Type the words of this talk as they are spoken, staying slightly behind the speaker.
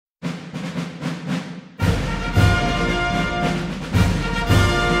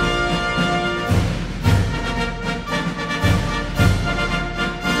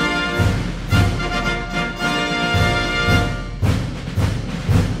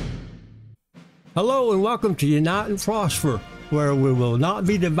Hello and welcome to Unite and Prosper, where we will not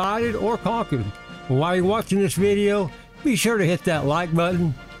be divided or conquered. And while you're watching this video, be sure to hit that like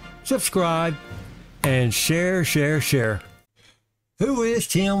button, subscribe, and share. Who is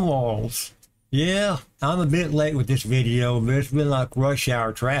Tim Walz? Yeah, I'm a bit late with this video, but it's been like rush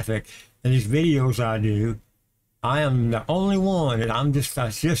hour traffic, and these videos I do, I am the only one, and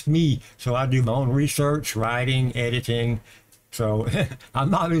that's just me. So I do my own research, writing, editing. So I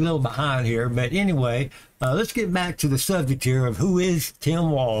might be a little behind here, but anyway, let's get back to the subject here of who is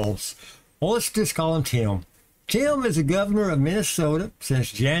Tim Walz. Well, let's just call him Tim. Tim is the governor of Minnesota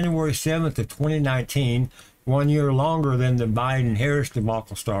since January 7th of 2019, 1 year longer than the Biden-Harris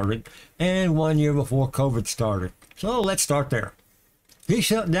debacle started, and 1 year before COVID started. So let's start there. He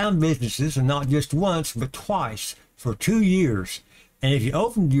shut down businesses, and not just once, but twice, for 2 years. And if you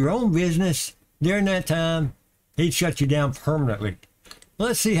opened your own business during that time, he'd shut you down permanently.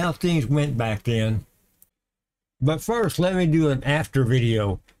 Let's see how things went back then. But first, let me do an after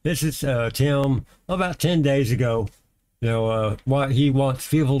video. This is Tim about 10 days ago. You know, what he wants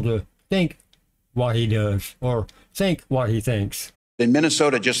people to think what he does, or think what he thinks. In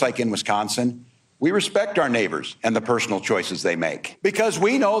Minnesota, just like in Wisconsin, we respect our neighbors and the personal choices they make, because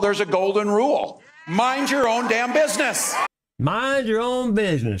we know there's a golden rule. Mind your own damn business. Mind your own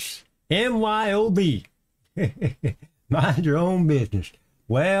business. MYOB. Mind your own business.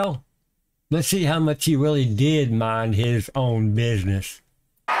 Well, let's see how much he really did mind his own business.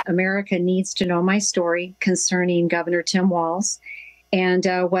 America needs to know my story concerning Governor Tim Walz and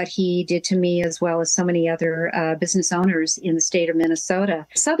what he did to me, as well as so many other business owners in the state of Minnesota.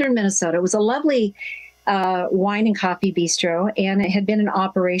 Southern Minnesota was a lovely wine and coffee bistro, and it had been in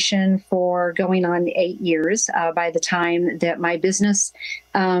operation for going on 8 years by the time that my business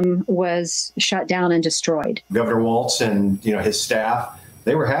was shut down and destroyed. Governor Walz and his staff,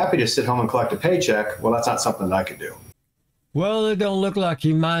 they were happy to sit home and collect a paycheck. Well, that's not something that I could do. Well, it don't look like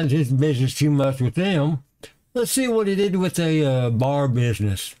he minds his business too much with them. Let's see what he did with a bar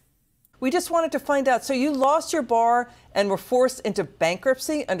business. We just wanted to find out. So you lost your bar and were forced into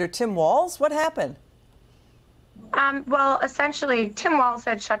bankruptcy under Tim Walz? What happened? Well, essentially, Tim Walz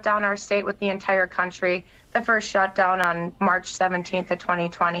had shut down our state with the entire country. The first shutdown on March 17th of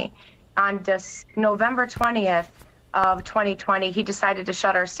 2020. On November 20th of 2020, he decided to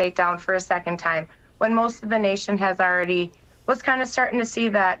shut our state down for a second time, when most of the nation was kind of starting to see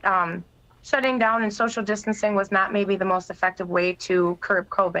that shutting down and social distancing was not maybe the most effective way to curb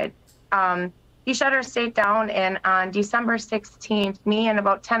COVID. He shut our state down, and on December 16th, me and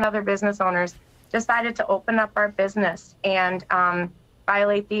about 10 other business owners decided to open up our business and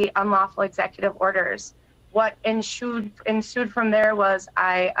violate the unlawful executive orders. What ensued from there was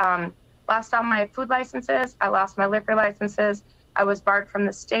I lost all my food licenses, I lost my liquor licenses, I was barred from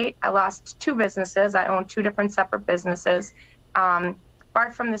the state, I lost 2 businesses, I own 2 different separate businesses,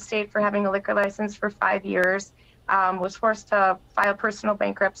 barred from the state for having a liquor license for 5 years, was forced to file personal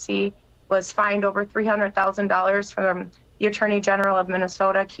bankruptcy, was fined over $300,000 from the Attorney General of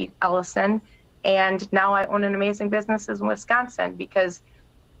Minnesota, Keith Ellison. And now I own an amazing business in Wisconsin, because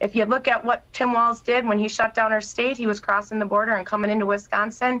if you look at what Tim Walz did when he shut down our state, he was crossing the border and coming into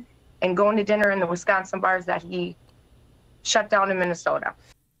Wisconsin and going to dinner in the Wisconsin bars that he shut down in Minnesota.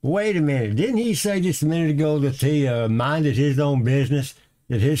 Wait a minute. Didn't he say just a minute ago that he minded his own business,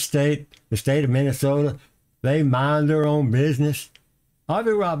 that his state, the state of Minnesota, they mind their own business? I'll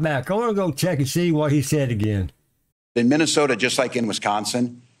be right back. I want to go check and see what he said again. In Minnesota, just like in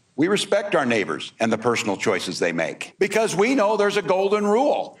Wisconsin, we respect our neighbors and the personal choices they make, because we know there's a golden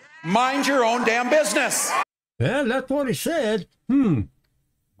rule. Mind your own damn business. Yeah, that's what he said.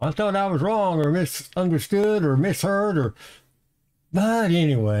 I thought I was wrong or misunderstood or misheard but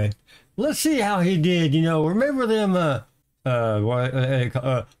anyway, let's see how he did. Remember them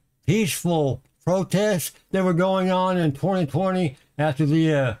peaceful protests that were going on in 2020 after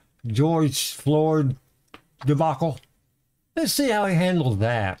the George Floyd debacle? Let's see how he handles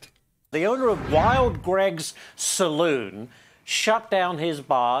that. The owner of Wild Greg's Saloon shut down his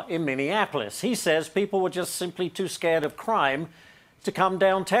bar in Minneapolis. He says people were just simply too scared of crime to come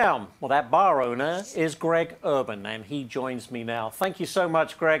downtown. Well, that bar owner is Greg Urban, and he joins me now. Thank you so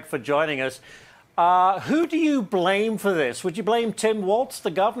much, Greg, for joining us. Who do you blame for this? Would you blame Tim Walz,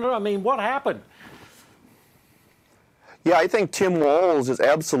 the governor? I mean, what happened? Yeah, I think Tim Walz is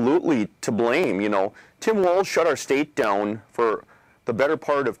absolutely to blame. Tim Walz shut our state down for the better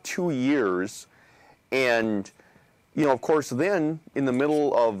part of 2 years. And, of course, then in the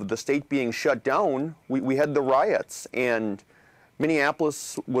middle of the state being shut down, we had the riots. And,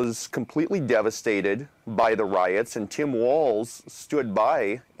 Minneapolis was completely devastated by the riots, and Tim Walz stood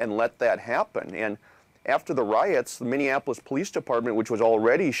by and let that happen. And after the riots, the Minneapolis Police Department, which was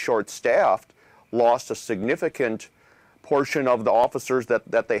already short-staffed, lost a significant portion of the officers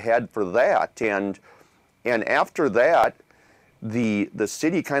that they had for that. And after that, the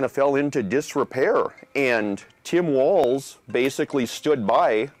city kind of fell into disrepair. And Tim Walz basically stood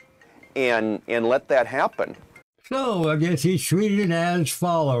by and let that happen. So I guess he treated it as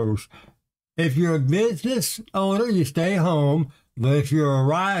follows. If you're a business owner, you stay home. But if you're a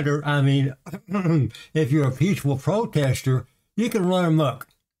rioter, if you're a peaceful protester, you can run amok.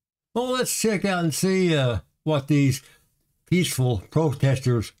 Well, let's check out and see what these peaceful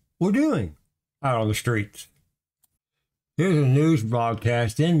protesters were doing out on the streets. Here's a news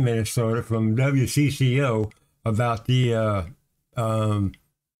broadcast in Minnesota from WCCO about the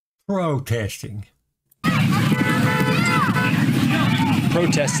protesting.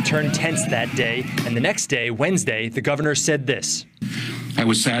 Protests turned tense that day, and the next day, Wednesday, the governor said this. I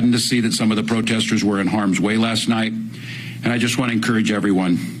was saddened to see that some of the protesters were in harm's way last night, and I just want to encourage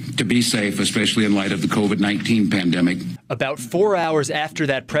everyone to be safe, especially in light of the COVID-19 pandemic. About 4 hours after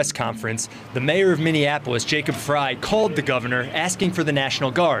that press conference, the mayor of Minneapolis, Jacob Frey, called the governor asking for the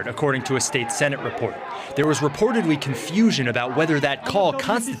National Guard, according to a state Senate report. There was reportedly confusion about whether that call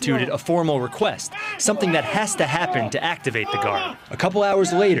constituted a formal request, something that has to happen to activate the Guard. A couple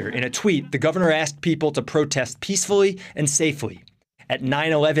hours later, in a tweet, the governor asked people to protest peacefully and safely. At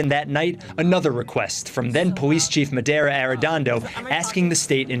 9/11 that night, another request from then Police Chief Madera Arredondo asking the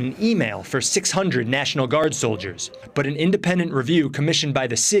state in an email for 600 National Guard soldiers. But an independent review commissioned by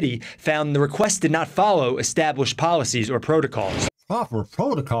the city found the request did not follow established policies or protocols. Proper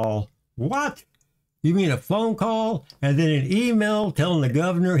protocol? What? You mean a phone call and then an email telling the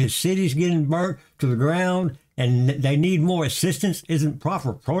governor his city's getting burnt to the ground and they need more assistance isn't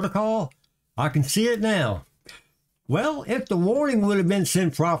proper protocol? I can see it now. Well, if the warning would have been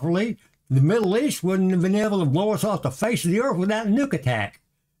sent properly, the Middle East wouldn't have been able to blow us off the face of the earth without a nuke attack.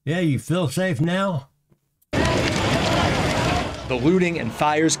 Yeah, you feel safe now? The looting and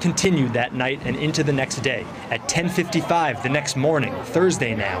fires continued that night and into the next day. At 10:55 the next morning,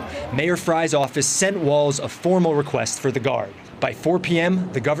 Thursday now, Mayor Frey's office sent Walz a formal request for the Guard. By 4 p.m.,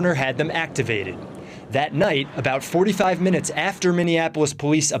 the governor had them activated. That night, about 45 minutes after Minneapolis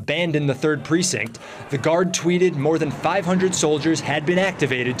police abandoned the 3rd Precinct, the Guard tweeted more than 500 soldiers had been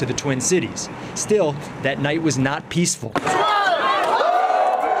activated to the Twin Cities. Still, that night was not peaceful.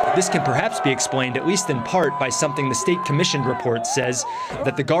 This can perhaps be explained, at least in part, by something the state commissioned report says,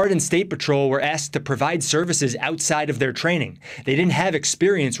 that the Guard and State Patrol were asked to provide services outside of their training. They didn't have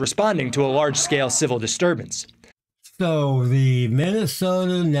experience responding to a large-scale civil disturbance. So the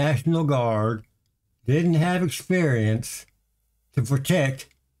Minnesota National Guard didn't have experience to protect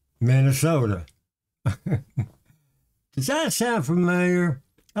Minnesota. Does that sound familiar?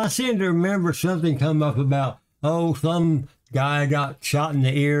 I seem to remember something come up about, some guy got shot in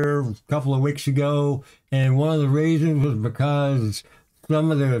the ear a couple of weeks ago, and one of the reasons was because some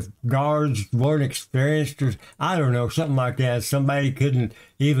of the guards weren't experienced, or I don't know, something like that. Somebody couldn't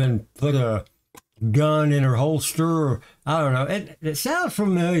even put a gun in her holster, or I don't know. It sounds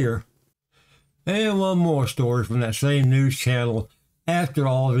familiar. And one more story from that same news channel after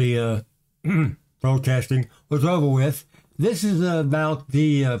all the protesting was over with. This is about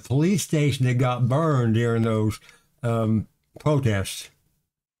the police station that got burned during those protests.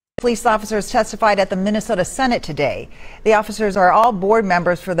 Police officers testified at the Minnesota Senate today. The officers are all board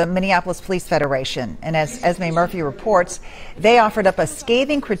members for the Minneapolis Police Federation. And as Esme Murphy reports, they offered up a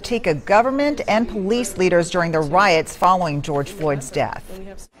scathing critique of government and police leaders during the riots following George Floyd's death.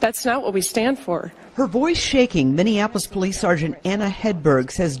 That's not what we stand for. Her voice shaking, Minneapolis Police Sergeant Anna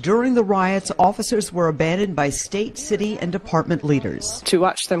Hedberg says during the riots, officers were abandoned by state, city, and department leaders. To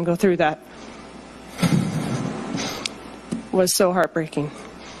watch them go through that was so heartbreaking.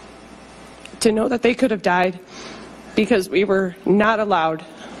 To know that they could have died because we were not allowed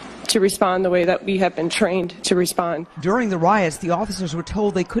to respond the way that we have been trained to respond. During the riots, the officers were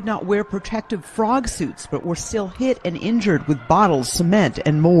told they could not wear protective frog suits, but were still hit and injured with bottles, cement,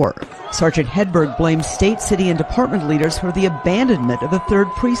 and more. Sergeant Hedberg blames state, city, and department leaders for the abandonment of the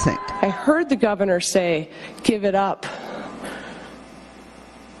 3rd Precinct. I heard the governor say, "Give it up."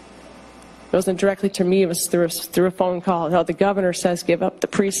 It wasn't directly to me, it was through a phone call. How the governor says, "Give up the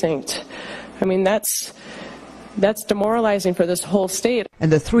precinct." I mean, that's demoralizing for this whole state.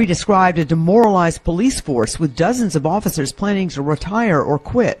 And the three described a demoralized police force with dozens of officers planning to retire or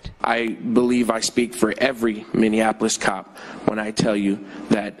quit. I believe I speak for every Minneapolis cop when I tell you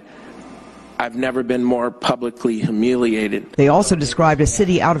that I've never been more publicly humiliated. They also described a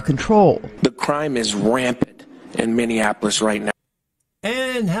city out of control. The crime is rampant in Minneapolis right now.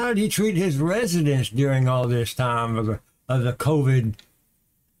 And how did he treat his residents during all this time of the COVID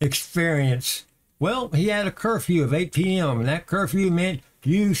experience? Well, he had a curfew of 8 p.m. and that curfew meant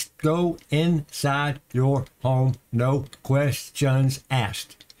you go inside your home, no questions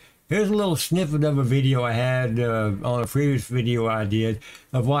asked. Here's a little snippet of a video I had on a previous video I did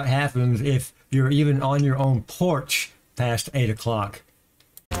of what happens if you're even on your own porch past 8 o'clock.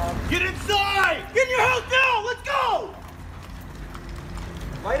 Get inside! Get in your house now! Let's go!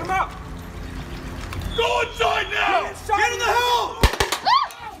 Light him up! Go inside now! Get in the house!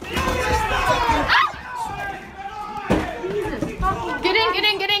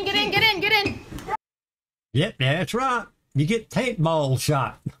 Get in. Yep, that's right. You get paintball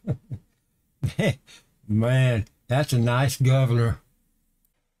shot. Man, that's a nice governor.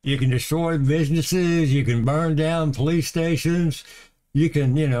 You can destroy businesses. You can burn down police stations. You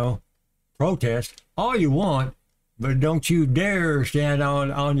can, protest all you want, but don't you dare stand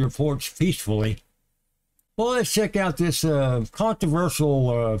on your porch peacefully. Well, let's check out this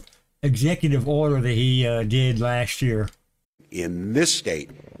controversial executive order that he did last year. In this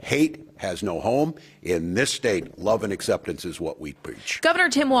state, hate has no home. In this state, love and acceptance is what we preach. Governor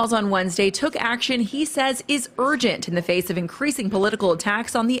Tim Walz on Wednesday took action he says is urgent in the face of increasing political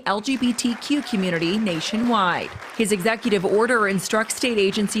attacks on the LGBTQ community nationwide. His executive order instructs state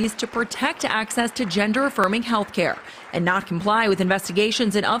agencies to protect access to gender-affirming health care and not comply with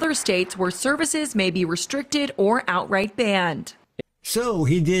investigations in other states where services may be restricted or outright banned. So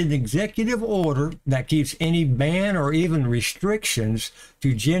he did an executive order that keeps any ban or even restrictions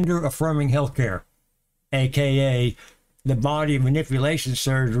to gender-affirming health care, aka the body manipulation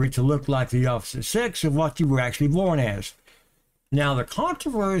surgery to look like the opposite sex of what you were actually born as. Now, the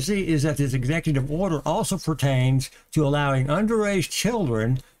controversy is that this executive order also pertains to allowing underage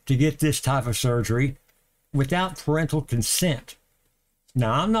children to get this type of surgery without parental consent.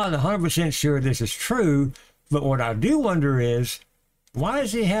 Now, I'm not 100% sure this is true, but what I do wonder is, why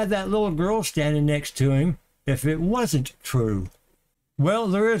does he have that little girl standing next to him if it wasn't true? Well,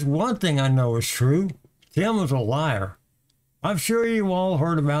 there is one thing I know is true. Tim was a liar. I'm sure you all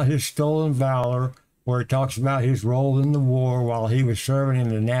heard about his stolen valor, where he talks about his role in the war while he was serving in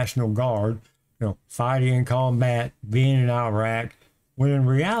the National Guard, fighting in combat, being in Iraq, when in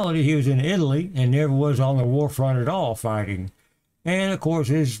reality he was in Italy and never was on the war front at all fighting. And of course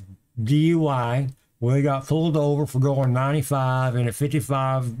his DUI, where he got pulled over for going 95 in a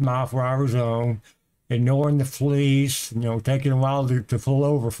 55-mile-per-hour zone, ignoring the police, taking a while to pull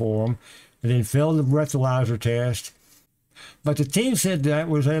over for him, and then failed the breathalyzer test. But the team said that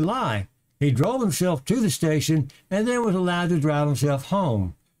was a lie. He drove himself to the station and then was allowed to drive himself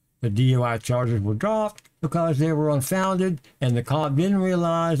home. The DUI charges were dropped because they were unfounded, and the cop didn't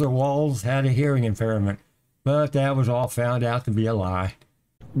realize that Walz had a hearing impairment. But that was all found out to be a lie.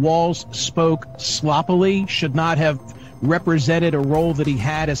 Walz spoke sloppily, should not have represented a role that he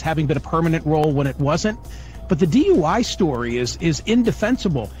had as having been a permanent role when it wasn't. But the DUI story is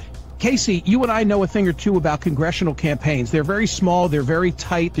indefensible. Casey, you and I know a thing or two about congressional campaigns. They're very small, they're very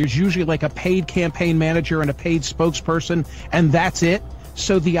tight. There's usually like a paid campaign manager and a paid spokesperson, and that's it.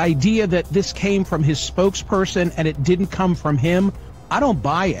 So the idea that this came from his spokesperson and it didn't come from him, I don't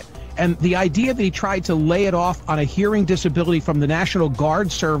buy it. And the idea that he tried to lay it off on a hearing disability from the National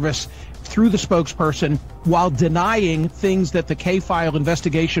Guard Service through the spokesperson while denying things that the K-file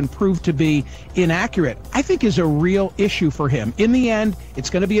investigation proved to be inaccurate, I think is a real issue for him. In the end, it's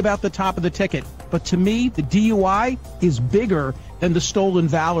going to be about the top of the ticket. But to me, the DUI is bigger than the stolen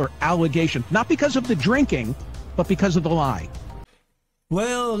valor allegation, not because of the drinking, but because of the lie.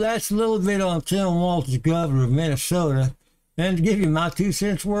 Well, that's a little bit on Tim Walz, the governor of Minnesota. And to give you my 2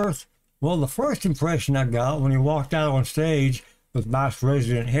 cents worth, well, the first impression I got when he walked out on stage with Vice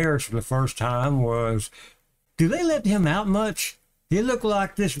President Harris for the first time was, do they let him out much? He looked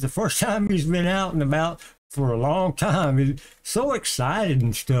like this is the first time he's been out and about for a long time. He's so excited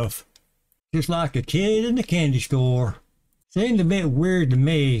and stuff. Just like a kid in the candy store. Seemed a bit weird to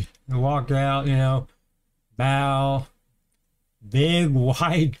me. He walked out, bow, big,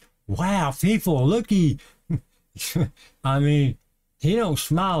 white, wow, people, looky. I mean, he don't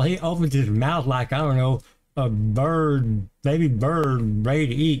smile. He opens his mouth like, I don't know, a bird, baby bird ready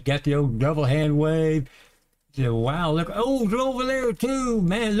to eat. Got the old double hand wave. Said, wow, look, oh, they're over there too.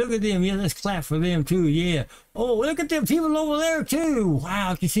 Man, look at them. Yeah, let's clap for them too. Yeah. Oh, look at them people over there too.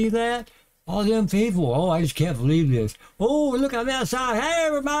 Wow, you see that? All them people. Oh, I just can't believe this. Oh, look, I'm outside. Hey,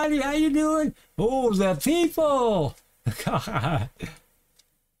 everybody, how you doing? Oh, the people. God.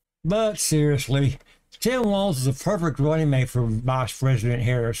 But seriously, Tim Walz is a perfect running mate for Vice President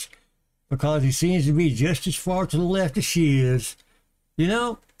Harris because he seems to be just as far to the left as she is. You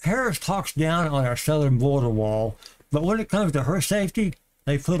know, Harris talks down on our southern border wall, but when it comes to her safety,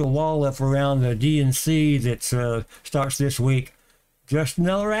 they put a wall up around the DNC that starts this week. Just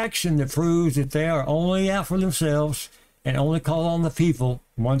another action that proves that they are only out for themselves and only call on the people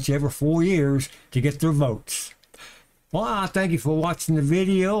once every 4 years to get their votes. Well, I thank you for watching the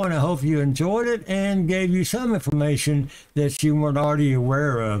video, and I hope you enjoyed it and gave you some information that you weren't already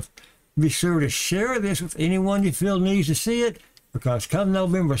aware of. Be sure to share this with anyone you feel needs to see it, because come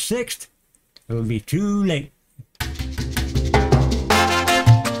November 6th, it will be too late.